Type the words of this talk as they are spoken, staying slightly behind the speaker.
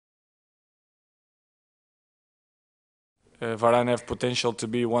Varane have potential to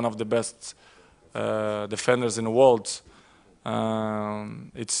be one of the best defenders in the world.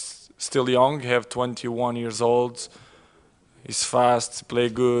 It's still young, have 21 years old. He's fast, play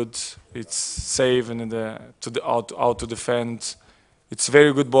good. It's safe and out to defend. It's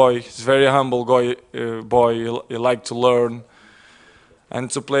very good boy. He's very humble boy. He like to learn, and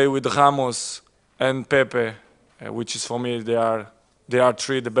to play with Ramos and Pepe, which is for me they are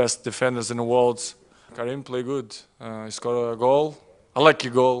three the best defenders in the world. Karim play good. He scored a goal. A lucky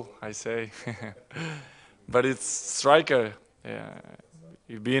goal, I say. But it's striker. Yeah.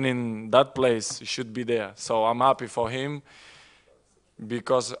 You've been in that place, you should be there. So I'm happy for him,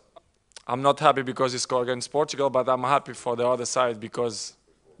 because I'm not happy because he scored against Portugal, but I'm happy for the other side, because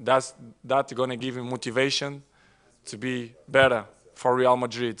that's gonna give him motivation to be better for Real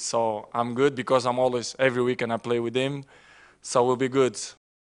Madrid. So I'm good because I'm always, every weekend I play with him, so we'll be good.